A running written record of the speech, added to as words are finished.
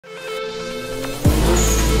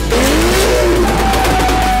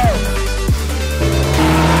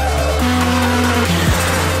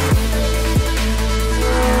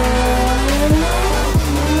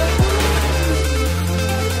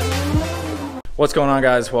What's going on,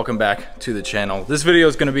 guys? Welcome back to the channel. This video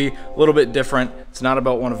is going to be a little bit different. It's not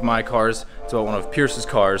about one of my cars, it's about one of Pierce's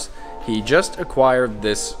cars. He just acquired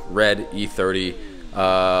this red E30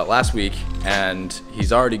 last week and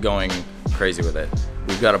he's already going crazy with it.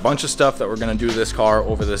 We've got a bunch of stuff that we're going to do to this car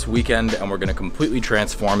over this weekend and we're going to completely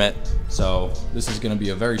transform it. So this is going to be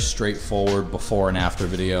a very straightforward before and after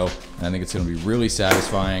video, and I think it's going to be really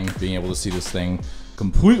satisfying being able to see this thing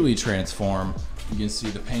completely transform. You can see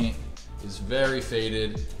the paint is very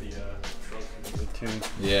faded. The trunk is really tuned.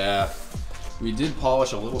 Yeah. We did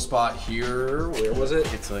polish a little spot here. Where was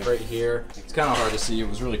it? It's like right here. It's kind of hard to see. It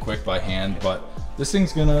was really quick by hand, but this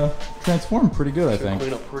thing's gonna transform pretty good, I think.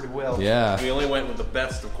 Clean up pretty well. Yeah. We only went with the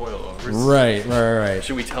best of coilovers. Right.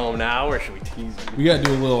 Should we tell them now or should we tease them? We gotta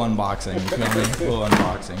do a little unboxing. You feel me? A little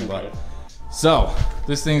unboxing, but. So,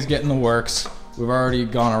 this thing's getting the works. We've already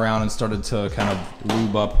gone around and started to kind of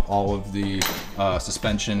lube up all of the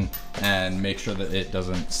suspension and make sure that it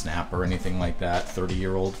doesn't snap or anything like that.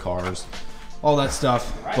 30-year-old cars, all that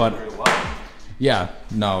stuff. But yeah,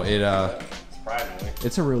 no,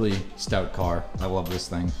 it's a really stout car. I love this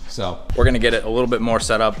thing. So we're gonna get it a little bit more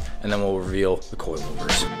set up and then we'll reveal the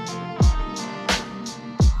coilovers.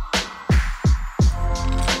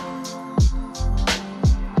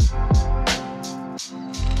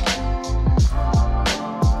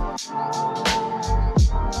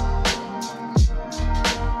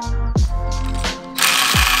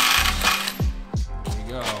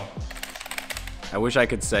 I wish I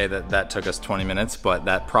could say that that took us 20 minutes, but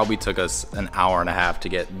that probably took us an hour and a half to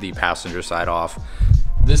get the passenger side off.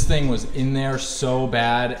 This thing was in there so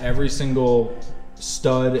bad. Every single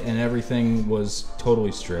stud and everything was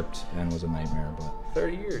totally stripped and was a nightmare, but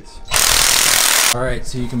 30 years. All right,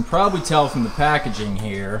 so you can probably tell from the packaging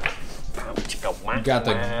here, we got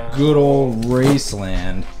the good old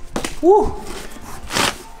Raceland. Woo!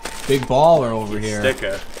 Big baller over here.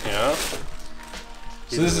 Sticker, yeah.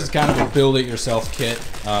 So this is kind of a build-it-yourself kit.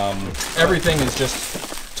 Everything is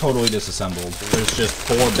just totally disassembled. There's just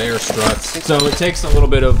 4 bare struts, so it takes a little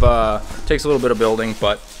bit of building,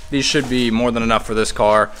 but these should be more than enough for this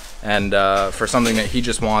car and for something that he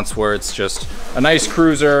just wants, where it's just a nice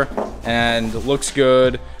cruiser and looks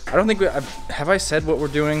good. I don't think have I said what we're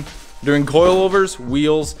doing? Doing coilovers,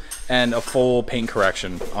 wheels, and a full paint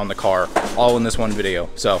correction on the car, all in this one video.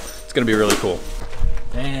 So it's gonna be really cool.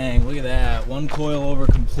 Dang, look at that. One coilover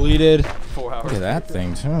completed. 4 hours. Look at that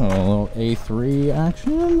thing too. A little A3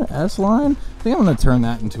 action, S-line. I think I'm gonna turn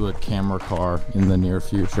that into a camera car in the near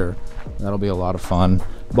future. That'll be a lot of fun.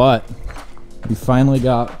 But we finally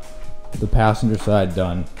got the passenger side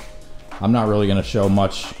done. I'm not really gonna show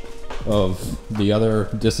much of the other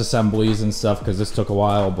disassemblies and stuff because this took a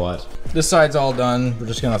while, but this side's all done. We're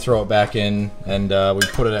just gonna throw it back in and we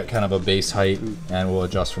put it at kind of a base height and we'll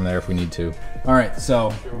adjust from there if we need to. All right,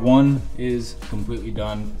 so one is completely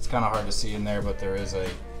done. It's kind of hard to see in there, but there is a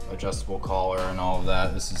adjustable collar and all of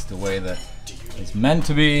that. This is the way that it's meant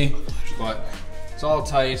to be, but it's all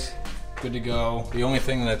tight, good to go. The only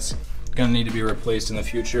thing that's gonna need to be replaced in the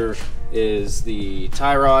future is the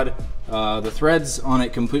tie rod. The threads on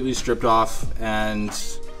it completely stripped off and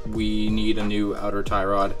we need a new outer tie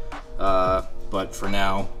rod. But for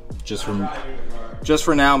now, just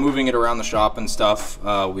for now, moving it around the shop and stuff,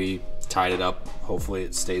 we tied it up. Hopefully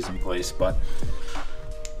it stays in place, but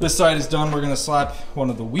this side is done. We're gonna slap one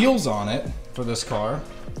of the wheels on it for this car.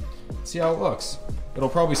 See how it looks. It'll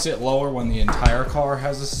probably sit lower when the entire car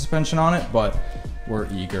has a suspension on it, but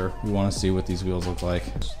we're eager. We wanna see what these wheels look like.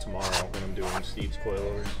 Tomorrow when I'm doing Steve's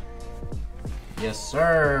coilovers. Yes,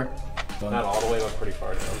 sir. Not all the way, but pretty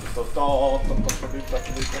far down. Go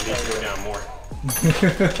down more.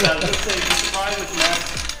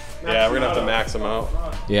 Yeah, we're gonna have to max them out.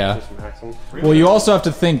 Yeah. Just max them. Well, you also have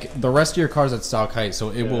to think the rest of your car's at stock height,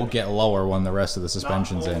 so it will get lower when the rest of the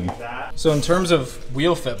suspension's in. So in terms of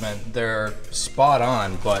wheel fitment, they're spot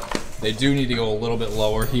on, but they do need to go a little bit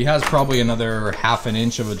lower. He has probably another ½ an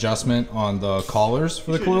inch of adjustment on the collars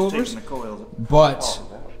for the coilovers, but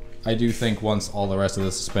I do think once all the rest of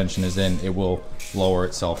the suspension is in, it will lower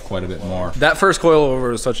itself quite a bit more. That first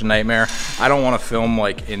coilover was such a nightmare. I don't want to film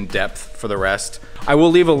like in depth for the rest. I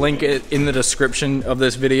will leave a link in the description of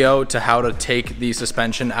this video to how to take the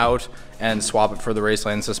suspension out and swap it for the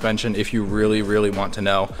Raceland suspension if you really, really want to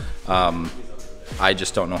know. I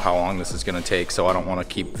just don't know how long this is gonna take, so I don't want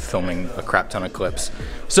to keep filming a crap ton of clips.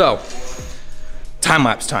 So,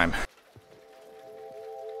 time-lapse time.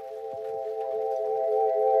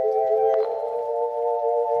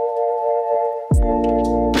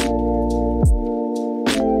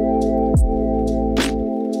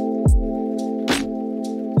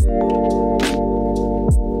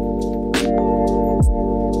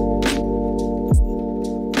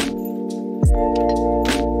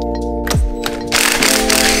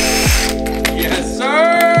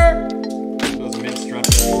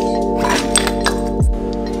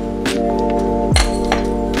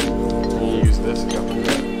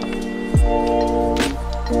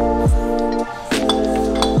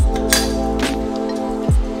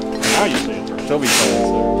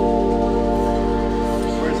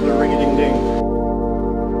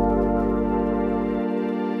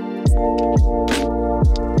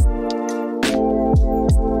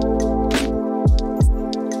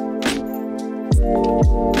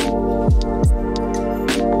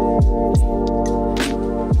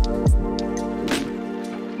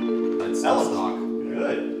 That looks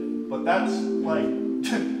good, but that's like,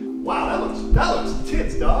 wow, that looks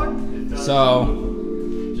tits, dog. So,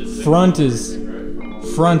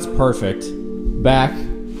 front's perfect. Back,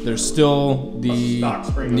 there's still the,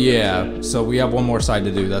 yeah, so we have one more side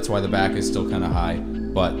to do. That's why the back is still kind of high,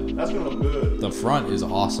 but That's gonna look good. the front is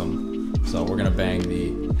awesome. So we're gonna bang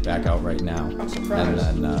the back out right now. I'm surprised.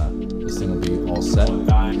 And then this thing will be all set.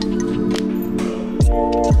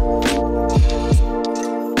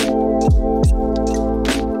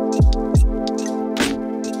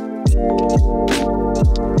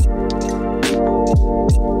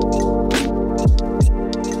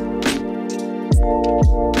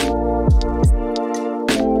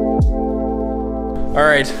 All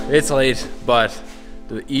right, it's late, but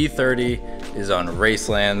the E30 is on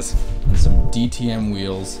Racelands and some DTM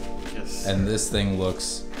wheels. Yes. And this thing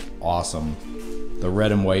looks awesome. The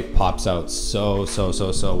red and white pops out so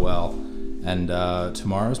well. And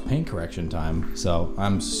tomorrow's paint correction time, so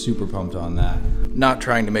I'm super pumped on that. Not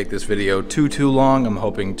trying to make this video too long. I'm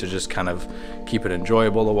hoping to just kind of keep it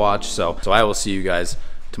enjoyable to watch. So I will see you guys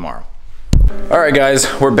tomorrow. All right, guys,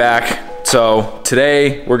 we're back. So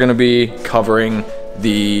today we're gonna be covering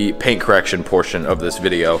the paint correction portion of this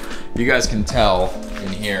video. You guys can tell in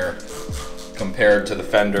here, compared to the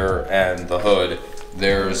fender and the hood,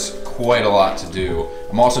 there's quite a lot to do.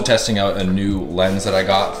 I'm also testing out a new lens that I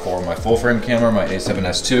got for my full frame camera, my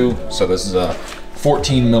A7S II. So this is a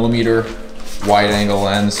 14mm wide angle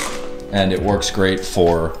lens, and it works great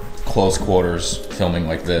for close quarters filming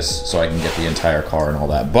like this, so I can get the entire car and all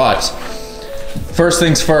that. But first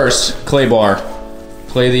things first, clay bar.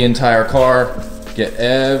 Clay the entire car, get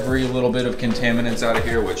every little bit of contaminants out of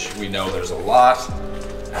here, which we know there's a lot,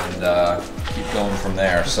 and keep going from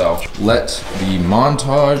there. So let the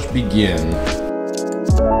montage begin.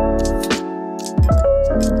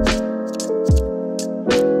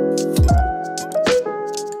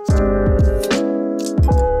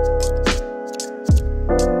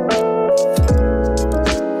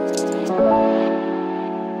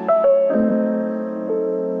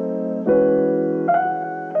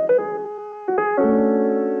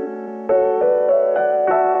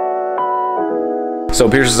 So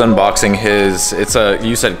Pierce is unboxing his, it's a,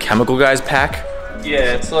 you said Chemical Guys pack?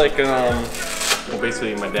 Yeah, it's like, well,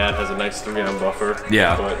 basically my dad has a nice 3M buffer.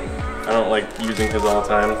 Yeah. But I don't like using his all the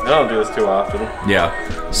time. I don't do this too often.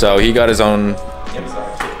 Yeah. So he got his own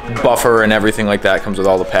buffer and everything like that, comes with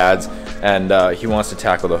all the pads. And he wants to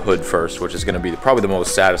tackle the hood first, which is gonna be probably the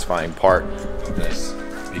most satisfying part of this,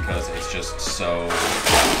 because it's just so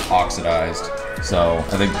oxidized. So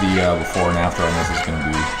I think the before and after on this is going to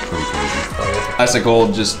be pretty crazy. Classic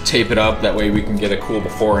old, just tape it up. That way we can get a cool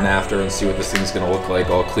before and after and see what this thing's going to look like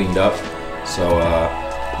all cleaned up. So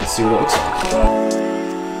let's see what it looks like.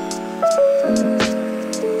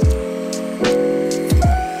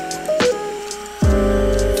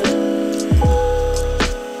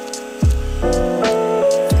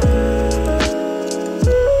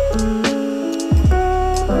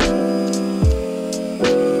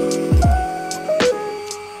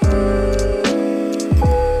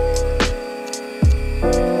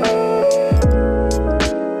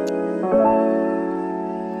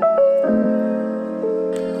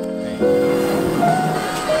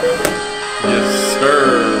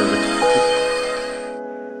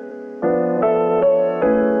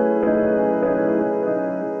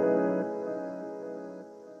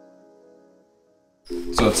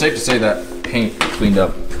 So it's safe to say that paint cleaned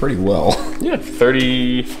up pretty well. Yeah,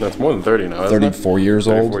 30, that's more than 30 now, isn't 34 years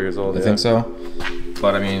old? 34 years old, I think so.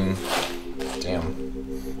 But I mean,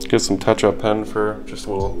 damn. Get some touch-up pen for just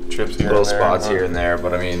little chips here Little and there. spots here and there,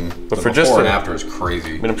 but I mean, But the for before just and a- after is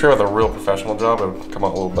crazy. I mean, I'm sure with a real professional job, it would come out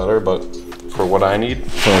a little better, but for what I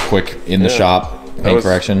need, For a quick in the Yeah. shop that paint was,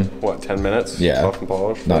 correction, what, 10 minutes? Yeah. Buff and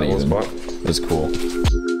polish? not that little even. spot. It's cool.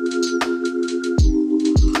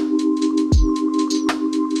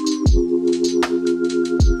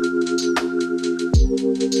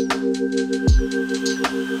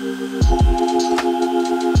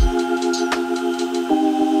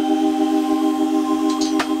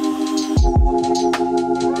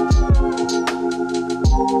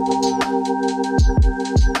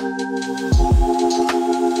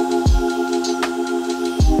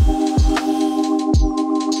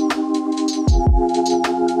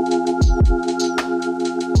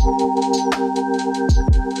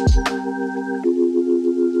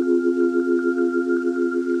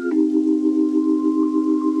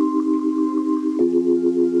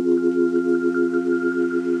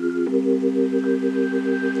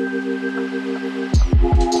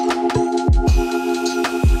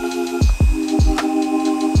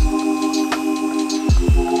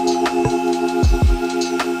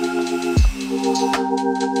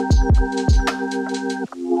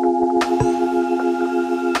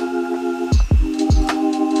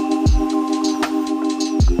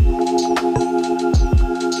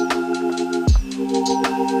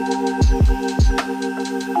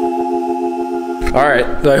 All right,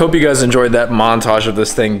 I hope you guys enjoyed that montage of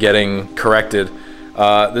this thing getting corrected.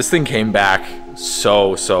 This thing came back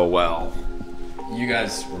so well. You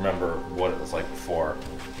guys remember what it was like before,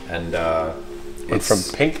 and Went from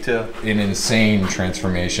pink to an insane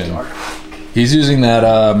transformation. He's using that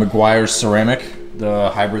Meguiar's ceramic, the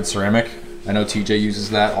hybrid ceramic. I know TJ uses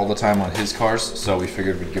that all the time on his cars, so we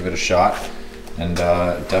figured we'd give it a shot, and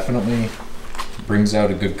definitely brings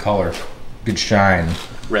out a good color, good shine.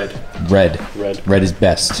 red. Red is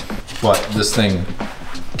best. But this thing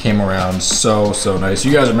came around so nice.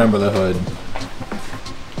 You guys remember the hood?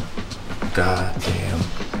 God damn.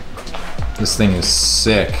 This thing is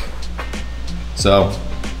sick. So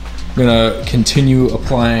I'm gonna continue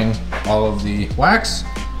applying all of the wax.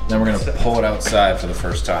 Then we're gonna pull it outside for the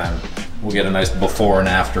first time. We'll get a nice before and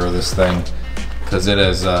after of this thing, because it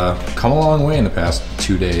has come a long way in the past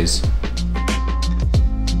 2 days.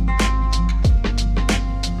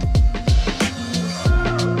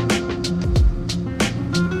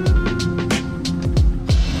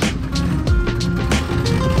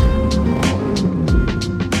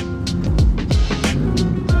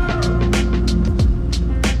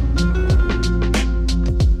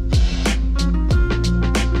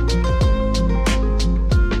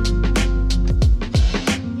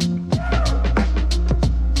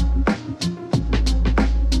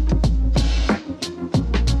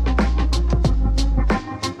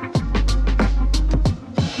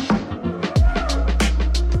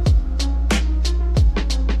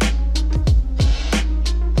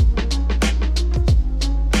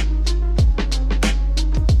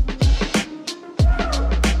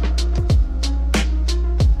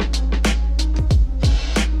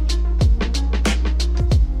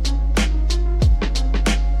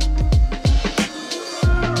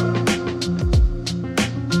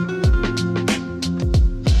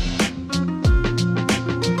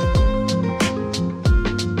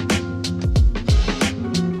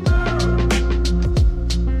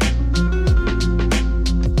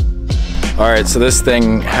 All right, so this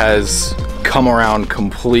thing has come around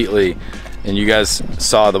completely, and you guys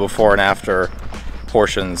saw the before and after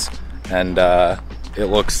portions, and it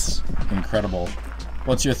looks incredible.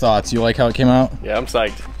 What's your thoughts? You like how it came out? Yeah, I'm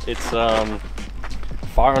psyched. It's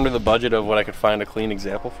far under the budget of what I could find a clean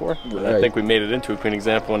example for. Right. I think we made it into a clean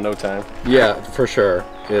example in no time. Yeah, for sure.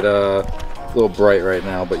 It a little bright right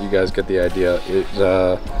now, but you guys get the idea.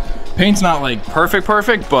 It paint's not like perfect,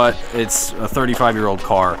 but it's a 35-year-old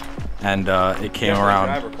car. And it came around.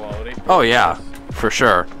 Driver quality. Oh yeah, for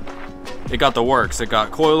sure. It got the works. It got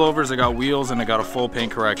coilovers, it got wheels, and it got a full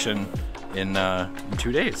paint correction in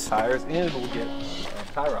 2 days. Tires, and we'll get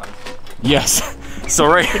tie rods. Yes.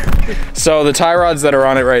 So so the tie rods that are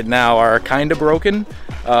on it right now are kind of broken,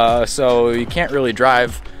 so you can't really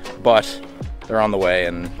drive, but they're on the way,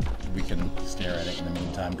 and we can stare at it in the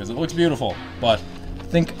meantime because it looks beautiful. But I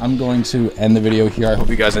think I'm going to end the video here. I hope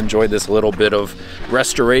you guys enjoyed this little bit of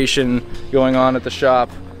restoration going on at the shop.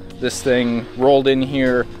 This thing rolled in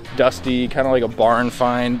here, dusty, kind of like a barn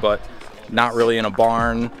find, but not really in a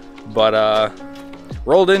barn. But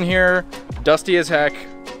rolled in here, dusty as heck,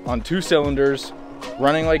 on 2 cylinders,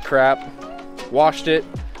 running like crap. Washed it,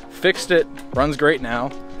 fixed it, runs great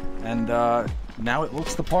now, and now it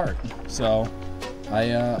looks the part. So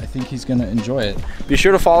I think he's gonna enjoy it. Be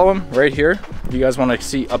sure to follow him right here if you guys want to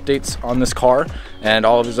see updates on this car and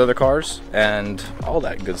all of his other cars and all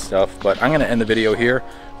that good stuff. But I'm gonna end the video here.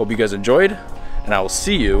 Hope you guys enjoyed, and I will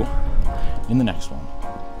see you in the next one.